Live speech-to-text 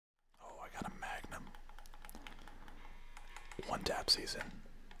One tap season.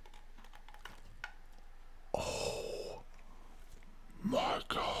 Oh my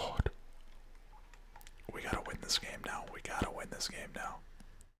god. We gotta win this game now. We gotta win this game now.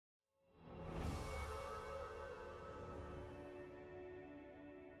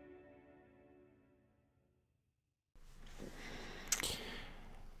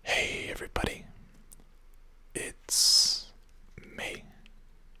 Hey everybody. It's me.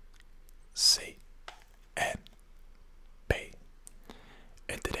 C N B.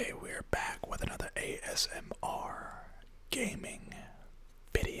 And today we're back with another ASMR gaming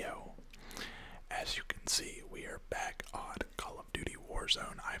video. As you can see, we are back on Call of Duty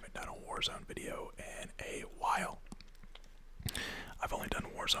Warzone. I haven't done a Warzone video in a while. I've only done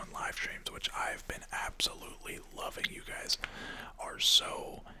Warzone live streams, which I've been absolutely loving. You guys are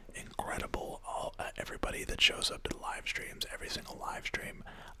so incredible. Everybody that shows up to live streams, every single live stream,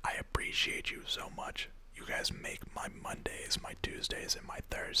 I appreciate you so much. You guys make my Mondays, my Tuesdays, and my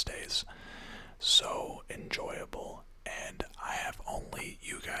Thursdays so enjoyable, and I have only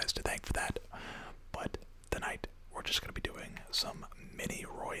you guys to thank for that. But tonight, we're just going to be doing some mini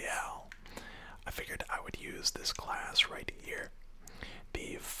Royale. I figured I would use this class right here,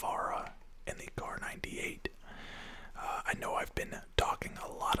 the Farah in the Car 98. I know I've been talking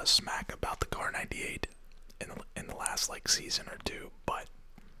a lot of smack about the Car 98 in the last like season or two, but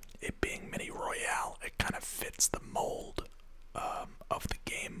it being mini Royale, it kind of fits the mold of the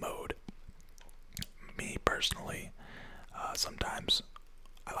game mode. Me personally, sometimes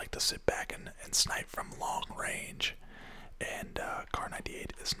I like to sit back and snipe from long range, and Car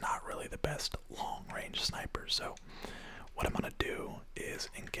 98 is not really the best long range sniper. So what I'm gonna do is,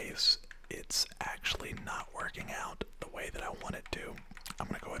 in case it's actually not working out the way that I want it to, I'm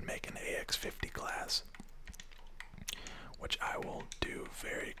gonna go ahead and make an AX50 class, which I will do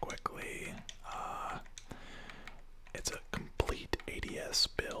very quickly. It's a complete ADS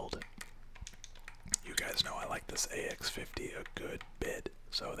build. You guys know I like this AX50 a good bit,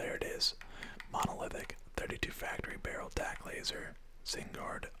 so there it is. Monolithic, 32 factory barrel tack laser,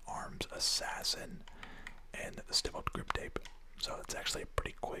 Zingard arms assassin, and the stippled grip tape. So it's actually a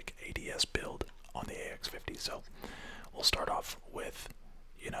pretty quick ADS build on the AX50. So we'll start off with,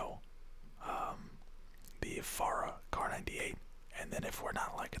 the Farah Car 98, and then if we're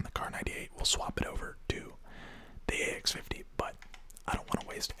not liking the Car 98, we'll swap it over to the AX50. But I don't want to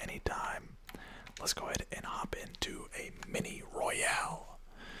waste any time. Let's go ahead and hop into a mini Royale.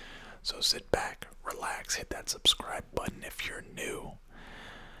 So sit back, relax, hit that subscribe button if you're new,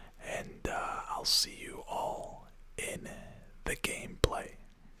 and I'll see you all in the gameplay.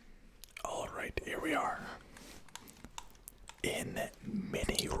 Alright, here we are in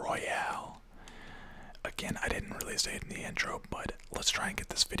mini Royale. Again, I didn't really say it in the intro, but let's try and get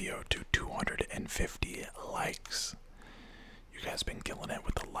this video to 250 likes. You guys been killing it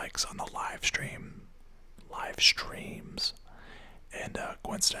with the likes on the live streams, and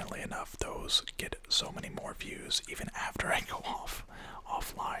coincidentally enough, those get so many more views even after I go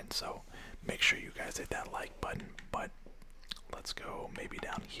offline. So make sure you guys hit that like button. But let's go maybe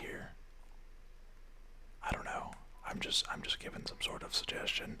down here. I don't know. I'm just giving some sort of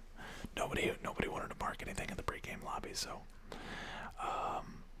suggestion. Nobody wanted to mark anything in the pregame lobby, so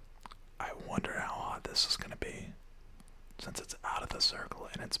I wonder how hot this is gonna be. Since it's out of the circle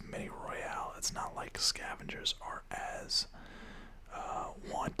and it's mini Royale, it's not like scavengers are as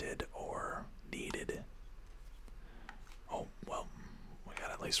wanted or needed. Oh well, we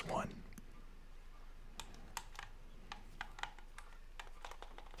got at least one.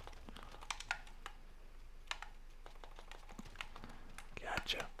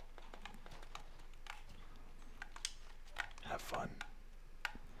 Gotcha. Have fun.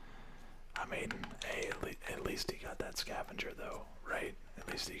 I mean, hey, at least he got that scavenger though, right? At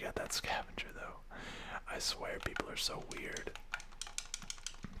least he got that scavenger though. I swear people are so weird.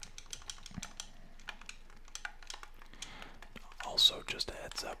 Also, just a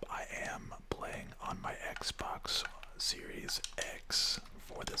heads up, I am playing on my Xbox Series X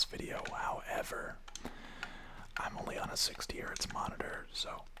for this video. However, I'm only on a 60 Hz monitor,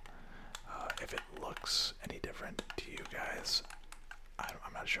 so if it looks any different to you guys,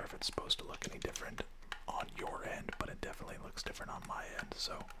 I'm not sure if it's supposed to look any different on your end, but it definitely looks different on my end,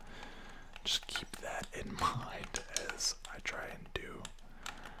 so just keep that in mind as I try and do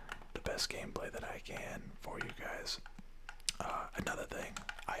the best gameplay that I can for you guys. Another thing,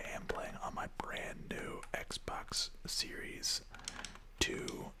 I am playing on my brand new Xbox Series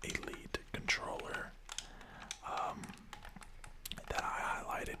 2 Elite controller that I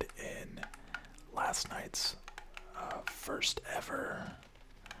highlighted in last night's first ever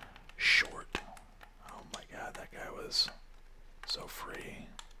short. Oh my god, that guy was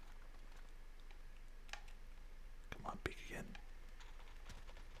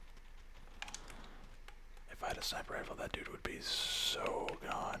sniper rifle, that dude would be so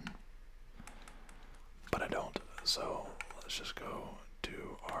gone. But I don't, so let's just go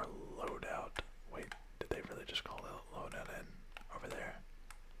to our loadout. Wait, did they really just call the loadout in over there?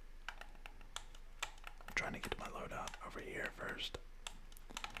 I'm trying to get to my loadout over here first.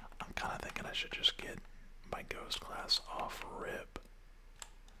 I'm kind of thinking I should just get my ghost class off rip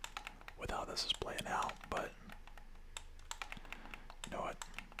with how this is playing out, but you know what?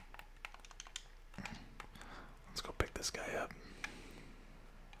 Let's go pick this guy up.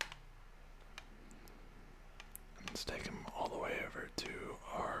 Let's take him all the way over to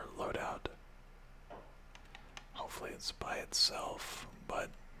our loadout. Hopefully it's by itself, but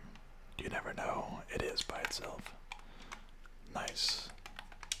you never know. It is by itself. Nice.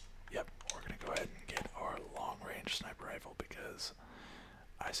 Yep, we're gonna go ahead and get our long-range sniper rifle because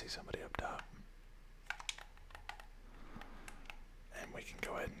I see somebody up top. And we can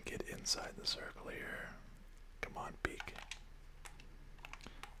go ahead and get inside the circle here. Come on, peek.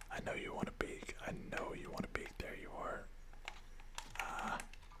 I know you want to peek. I know you want to peek. There you are.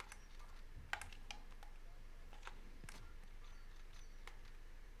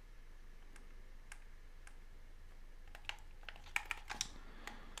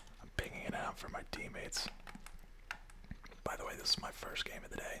 I'm pinging it out for my teammates. By the way, this is my first game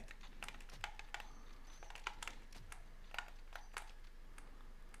of the day.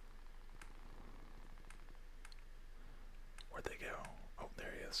 Where'd they go? Oh,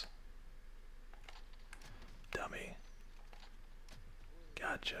 there he is. Dummy.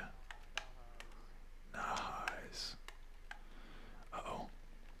 Gotcha. Nice. Uh-oh.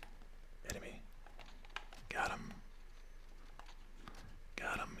 Enemy. Got him.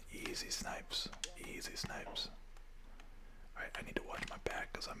 Got him. Easy snipes. Easy snipes. Alright, I need to watch my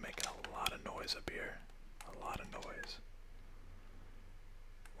back because I'm making a lot of noise up here. A lot of noise.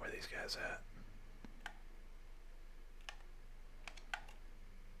 Where are these guys at?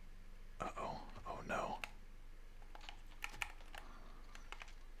 Uh-oh. Oh no.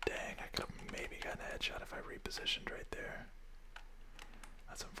 Dang, I could have maybe gotten a headshot if I repositioned right there.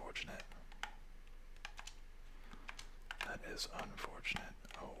 That's unfortunate. That is unfortunate.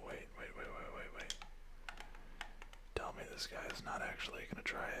 Oh, wait. Tell me this guy is not actually gonna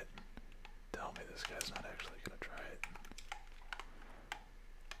try it. Tell me this guy's not actually gonna try it.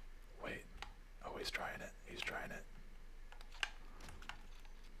 Wait. Oh, he's trying it. He's trying it.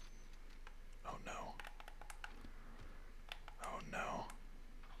 Oh no. Oh no.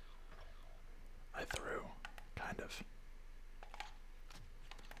 I threw. Kind of.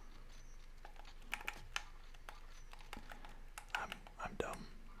 I'm dumb.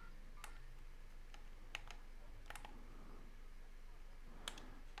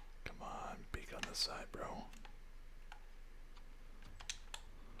 Come on, peek on this side, bro.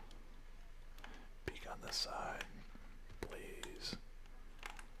 Peek on this side, please.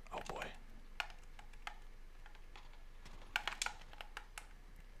 Oh boy.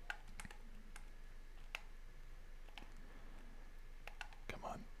 Come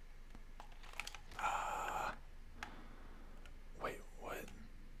on. Wait, what?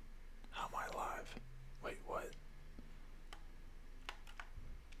 How am I alive? Wait, what?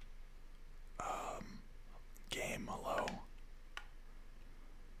 Game, hello?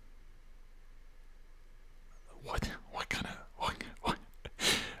 What kind of, what?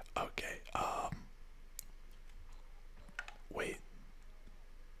 Okay, wait.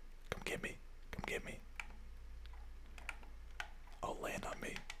 Come get me. Come get me. Oh, land on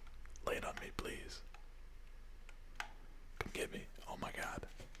me. Land on me, please. Come get me. Oh my god.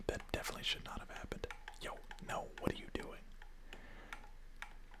 That definitely should not have happened. Yo, no, what are you doing?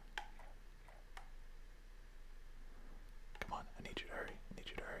 Come on, I need you to hurry. I need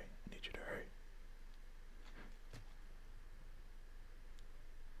you to hurry. I need you to hurry.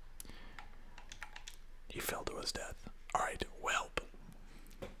 He fell to his death. Alright, well.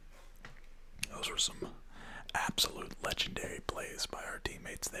 Those were some absolute legendary plays by our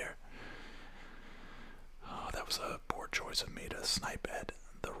teammates there. Oh, that was a poor choice of me to snipe at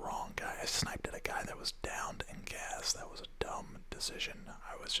the wrong guy. I sniped at a guy that was downed in gas. That was a dumb decision.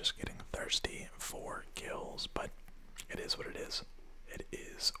 I was just getting thirsty for kills, but it is what it is. It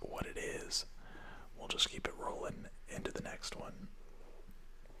is what it is. We'll just keep it rolling into the next one.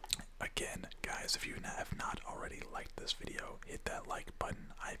 Again, guys, if you have not already liked this video, hit that like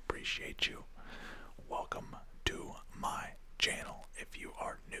button. I appreciate you. Welcome to my channel. If you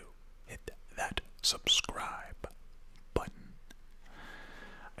are new, hit that subscribe button.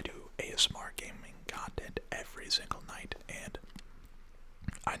 I do ASMR gaming content every single night, and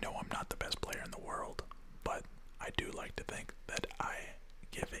I know I'm not the best player in the world, but I do like to think that I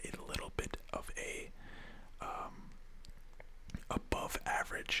give it a little bit of a above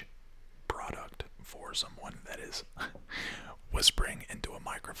average product for someone that is whispering into a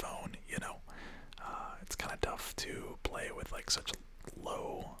microphone, you know. It's kind of tough to play with like such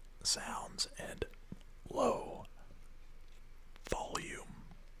low sounds and low volume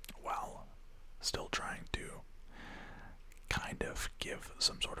while still trying to kind of give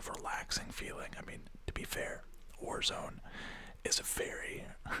some sort of relaxing feeling. I mean, to be fair, Warzone is a very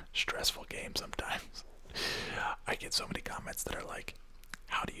stressful game sometimes. I get so many comments that are like,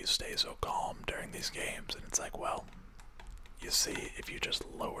 how do you stay so calm during these games? And it's like, well, you see, if you just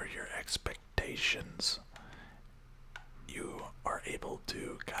lower your expectations, you are able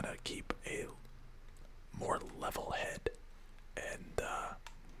to kind of keep a more level head. And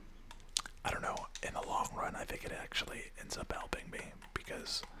I don't know, in the long run, I think it actually ends up helping me,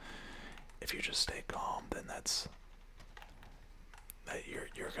 because if you just stay calm, then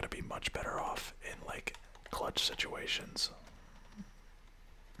you're gonna be much better off in like clutch situations.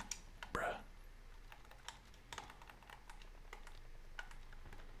 Bruh.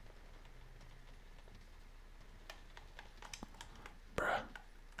 Bruh.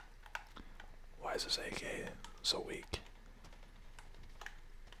 Why is this AK so weak?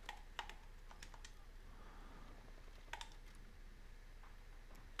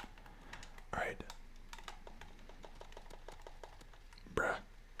 Alright. Bruh.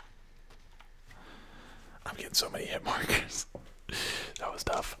 I'm getting so many hit markers. That was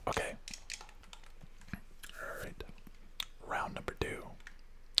tough. Okay. Alright. Round number 2.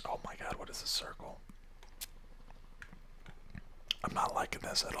 Oh my god, what is this circle? I'm not liking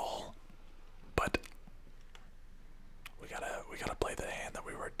this at all. But we gotta play the hand that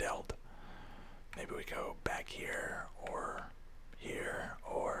we were dealt. Maybe we go back here, or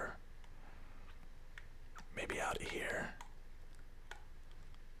maybe out of here.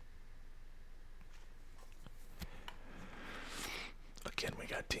 Again, we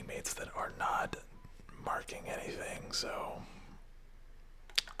got teammates that are not marking anything, so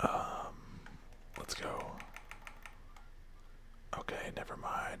let's go. Okay, never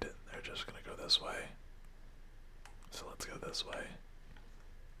mind. They're just gonna go this way. So let's go this way.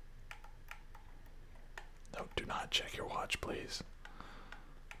 No, do not check your watch, please.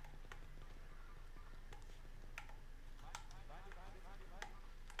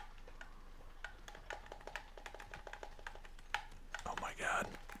 Oh my god.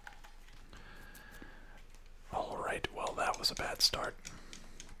 Alright, well that was a bad start.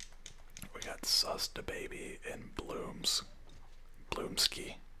 We got Susta Baby and Bloomski.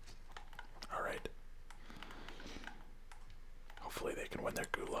 Alright. Hopefully they can win their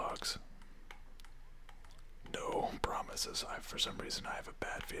gulags. No promises. For some reason I have a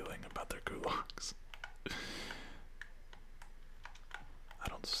bad feeling about their gulags. I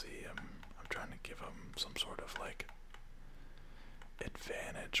don't see him. I'm trying to give him some sort of like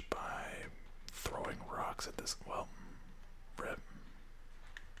advantage by throwing rocks at this. Well, rip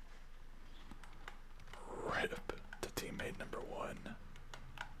to teammate number 1.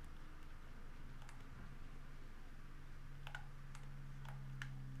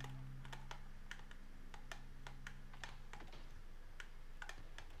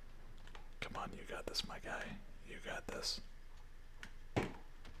 Come on, you got this, my guy. You got this.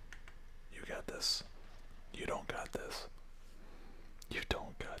 You got this. You don't got this. You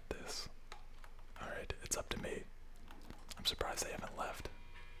don't got this. Alright, it's up to me. I'm surprised they haven't left.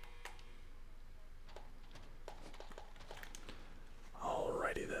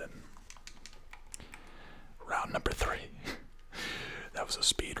 Alrighty then. Round number 3. That was a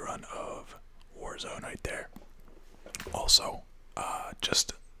speed run of Warzone right there. Also,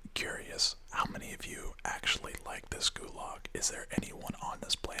 just curious, how many of you actually like this gulag? Is there anyone on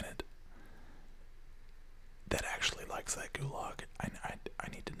this planet that actually likes that gulag? I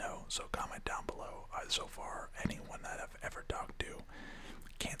need to know, so comment down below. So far, anyone that I've ever talked to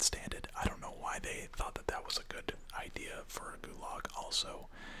can't stand it. I don't know why they thought that that was a good idea for a gulag. Also,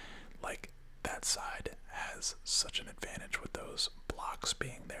 like, that side has such an advantage with those blocks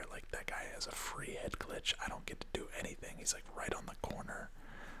being there. Like, that guy has a free head glitch. I don't get to do anything. He's like right on the corner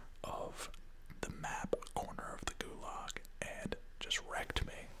of the map, corner of the gulag, and just wrecked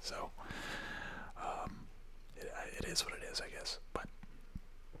me. So it is what it is, I guess. But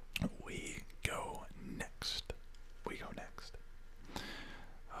we go next.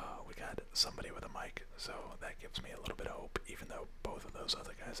 We got somebody with a mic, so that gives me a little bit of hope, even though both of those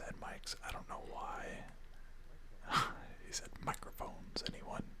other guys had mics. I don't know why. He said microphones,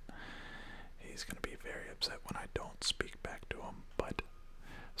 anyone. He's gonna be very upset when I don't speak back to him, but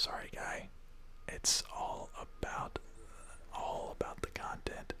sorry guy. It's all about the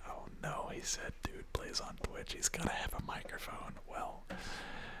content. Oh no, he said dude plays on Twitch. He's gotta have a microphone. Well,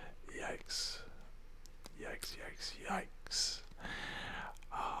 yikes. Yikes, yikes, yikes.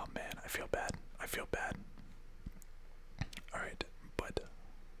 Oh man, I feel bad. I feel bad. Alright, but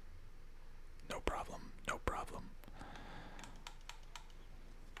no problem, no problem.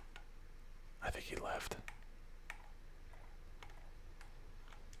 I think he left.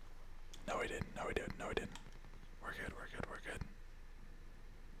 No, he didn't. No, he didn't. No, he didn't. We're good. We're good. We're good.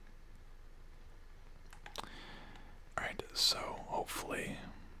 Alright, so hopefully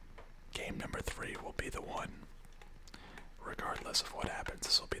game number 3 will be the one. Regardless of what happens,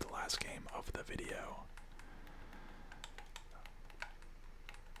 this will be the last game of the video.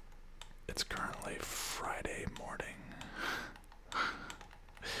 It's currently Friday morning.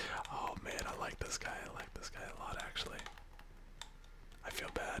 Oh man, I like this guy. I like this guy a lot, actually. I feel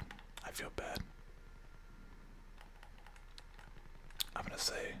bad. I feel bad. I'm gonna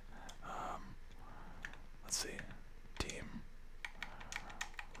say, let's see, team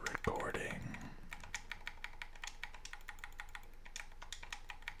recording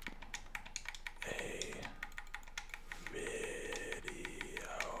a video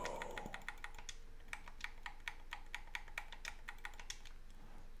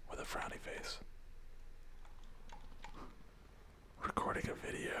with a frowny face. Recording a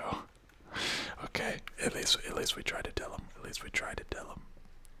video. Okay, at least we tried to tell him. At least we tried to tell him.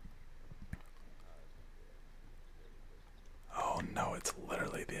 Oh no, it's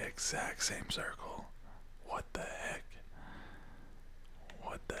literally the exact same circle. What the heck?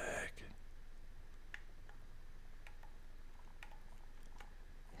 What the heck?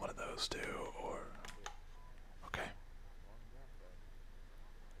 One of those two, or okay.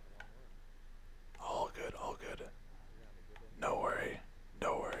 All good, all good. No worry,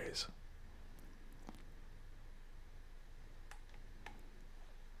 no worries.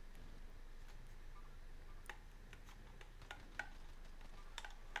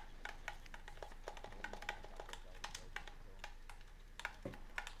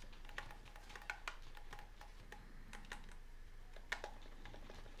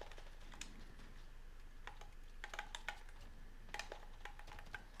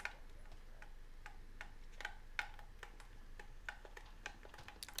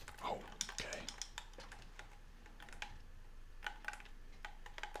 Okay.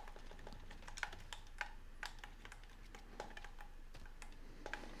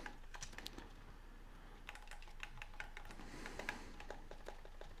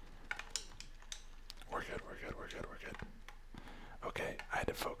 We're good, we're good, we're good, we're good. Okay, I had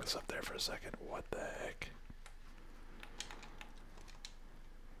to focus up there for a second. What the heck?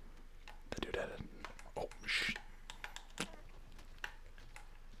 The dude had an... Oh, shh.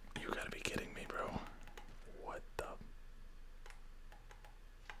 You gotta be kidding me, bro. What the...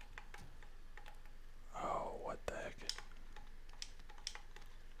 Oh, what the heck?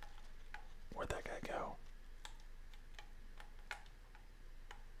 Where'd that guy go?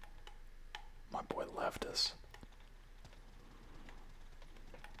 My boy left us.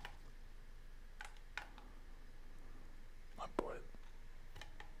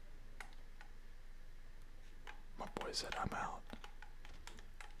 My boy said I'm out.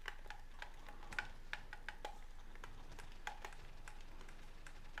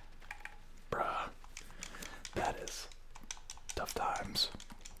 Bruh, that is tough times.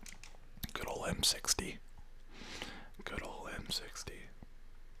 Good old M60. Good old M60.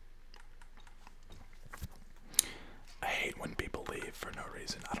 I hate when people leave for no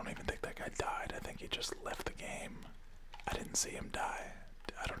reason. I don't even think that guy died. I think he just left the game. I didn't see him die.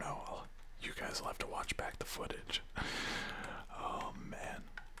 I don't know. You guys will have to watch back the footage. Oh man.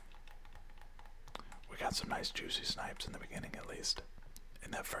 We got some nice juicy snipes in the beginning, at least.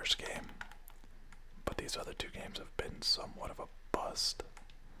 In that first game. But these other two games have been somewhat of a bust.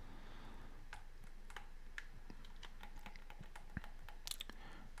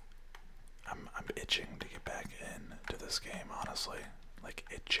 I'm itching to get back in to this game, honestly. Like,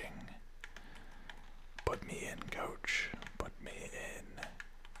 itching. Put me in, coach. Put me in.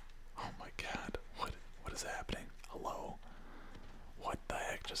 Oh my god. What is happening? Hello? What the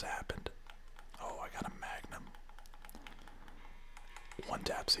heck just happened? Oh, I got a magnum. One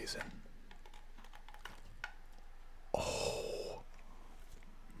tap season. Oh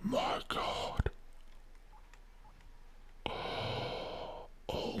my god.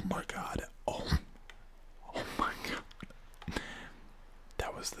 Oh my god. Oh my god.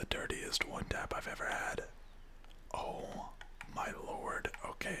 That was the dirtiest one tap I've ever had. Oh my lord.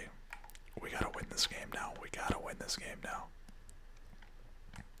 Okay. We gotta win this game now. We gotta win this game now.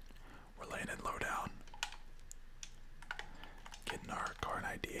 We're laying in low down. Getting our car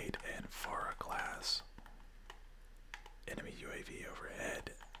Kar98 and Farah class. Enemy UAV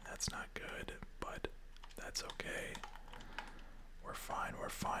overhead. That's not good, but that's okay. We're fine, we're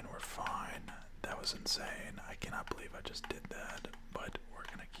fine, we're fine. That was insane. I cannot believe I just did that, but we're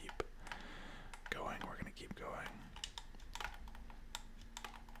gonna keep going, we're gonna keep going.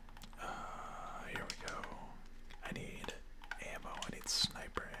 Here we go. I need ammo, I need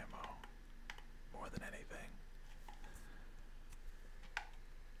sniper ammo. More than anything.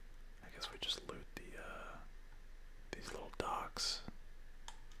 I guess we just loot these little docks.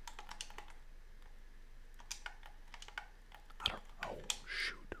 I don't, oh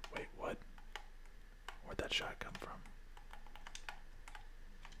shoot, wait, what? Where'd that shot come from?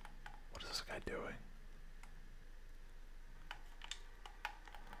 What is this guy doing?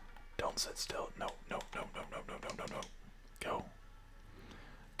 Don't sit still. No, no, no, no, no, no, no, no, no. Go.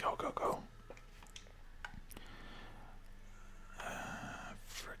 Go, go, go.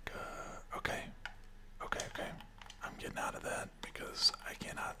 Africa. Okay. Okay, okay. I'm getting out of that because I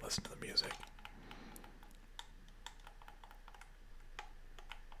cannot listen to the music.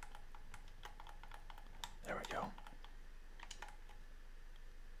 There we go.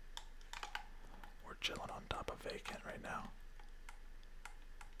 We're chilling on top of vacant right now.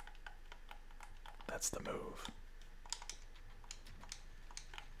 That's the move.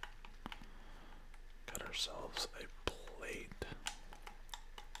 Got ourselves a plate.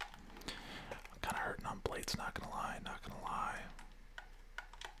 I'm kind of hurting on plates, not gonna lie, not gonna lie.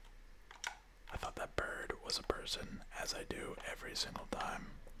 I thought that bird was a person, as I do every single time.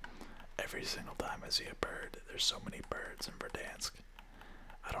 Every single time I see a bird. There's so many birds in Verdansk.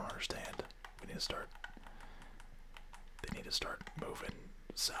 I don't understand. We need to start. They need to start moving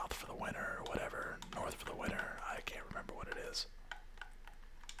south for the winter or whatever, north for the winter. I can't remember what it is.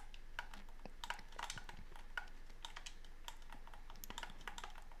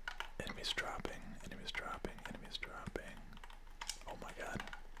 Enemies dropping, enemies dropping, enemies dropping. Oh my god.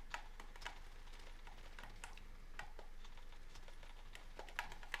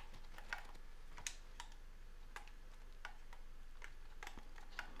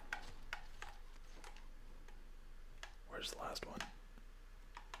 Where's the last one?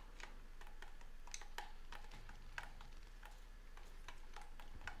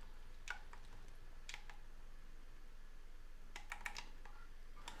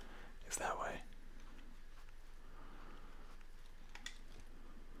 It's that way.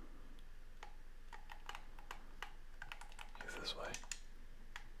 He's this way.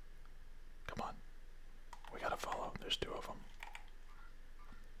 Come on. We gotta follow. There's two of them.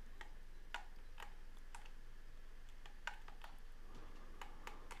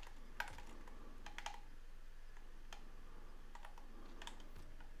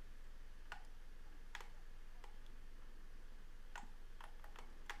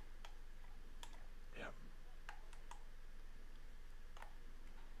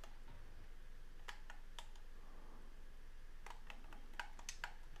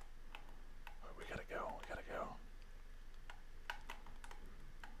 We gotta go, we gotta go.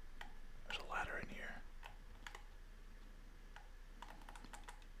 There's a ladder in here.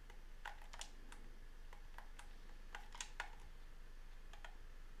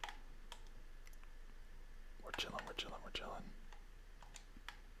 We're chilling, we're chilling, we're chilling.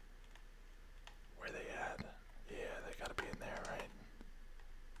 Where they at? Yeah, they gotta be in there, right?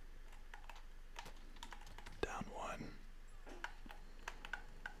 Down one.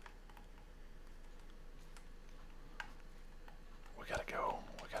 We gotta go,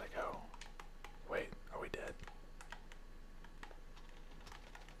 we gotta go. Wait, are we dead?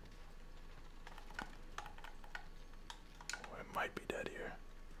 We might be dead here.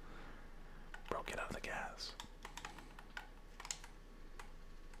 Bro, get out of the gas.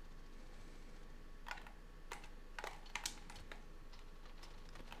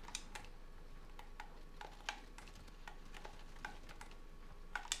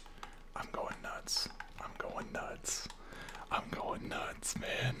 I'm going nuts. I'm going nuts. I'm going nuts,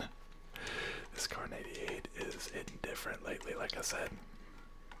 man. This Kar98 is hitting different lately, like I said.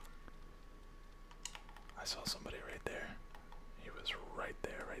 I saw somebody right there. He was right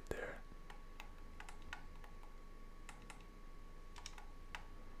there, right there.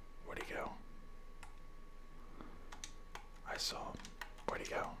 Where'd he go? I saw him. Where'd he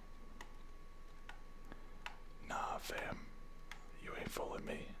go? Nah, fam. You ain't fooling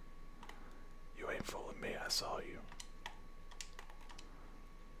me. You ain't fooling me. I saw you.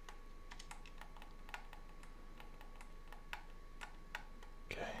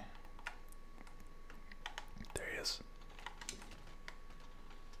 Okay. There he is.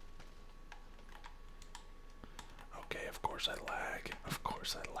 Okay, of course I lag. Of course.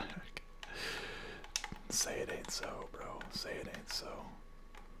 course I lag. Say it ain't so, bro. Say it ain't so.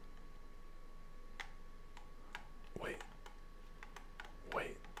 Wait.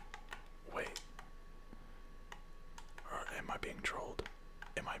 Wait. Wait. Or am I being trolled?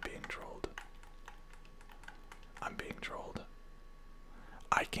 Am I being trolled? I'm being trolled.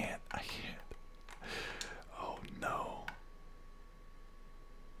 I can't. Oh no.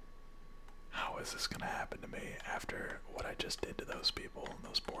 How is this gonna happen to me after what I just did to those people,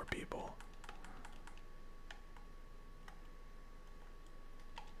 those poor people?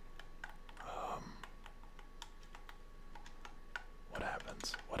 What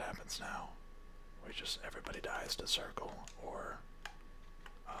happens? What happens now? We just, everybody dies to circle, or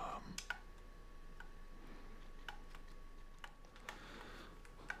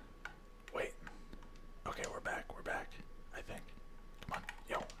wait. Okay, we're back, I think. Come on,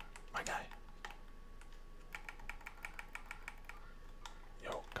 yo, my guy.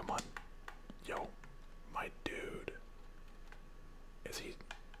 Yo, come on. Yo, my dude. Is he?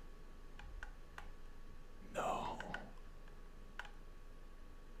 No.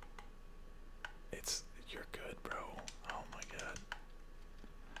 You're good, bro. Oh my god.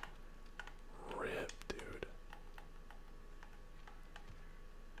 Rip, dude.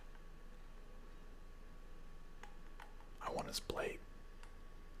 I want his plate.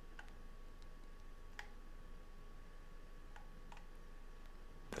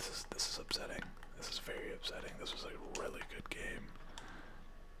 This is upsetting. This is very upsetting. This was a really good game.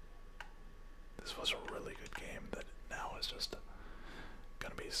 This was a really good game that now is just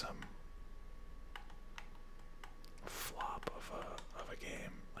gonna be some flop of a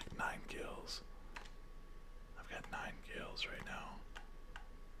game. Like 9 kills. I've got 9 kills right now.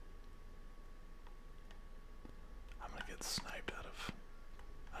 I'm gonna get sniped out of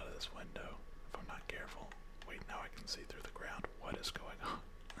this window if I'm not careful. Wait, now I can see through the ground. What is going on?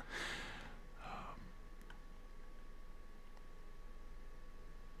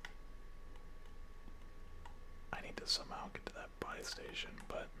 I need to somehow get to that buy station,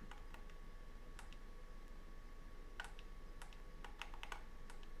 but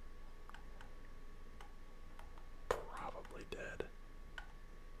probably dead.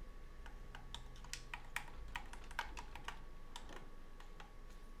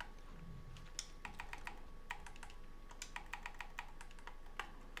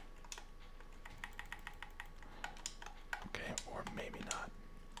 Okay, or maybe not.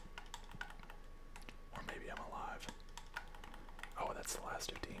 Or maybe I'm alive. Oh, that's the last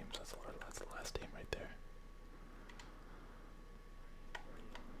 2 teams. That's the last team right there.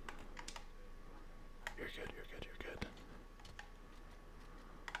 You're good, you're good, you're good.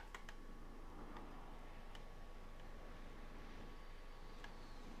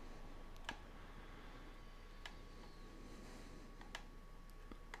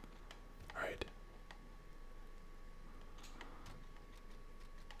 Alright.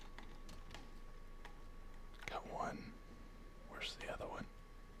 Got one. Where's the other one?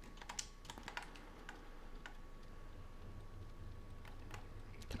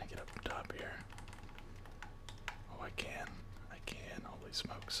 Can I get up top here? Oh, I can. I can. Holy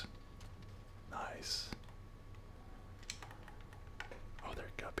smokes. Nice. Oh,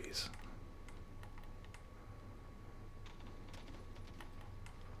 they're guppies.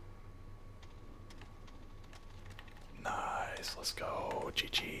 Nice. Let's go.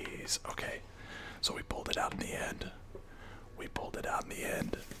 GG's. Okay. So we pulled it out in the end. We pulled it out in the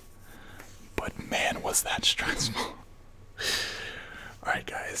end. But man, was that stressful. Alright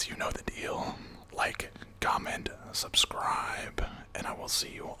guys, you know the deal. Like, comment, subscribe, and I will see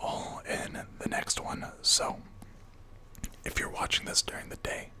you all in the next one. So, if you're watching this during the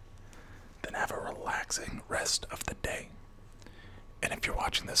day, then have a relaxing rest of the day. And if you're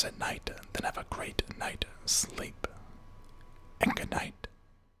watching this at night, then have a great night sleep. And good night.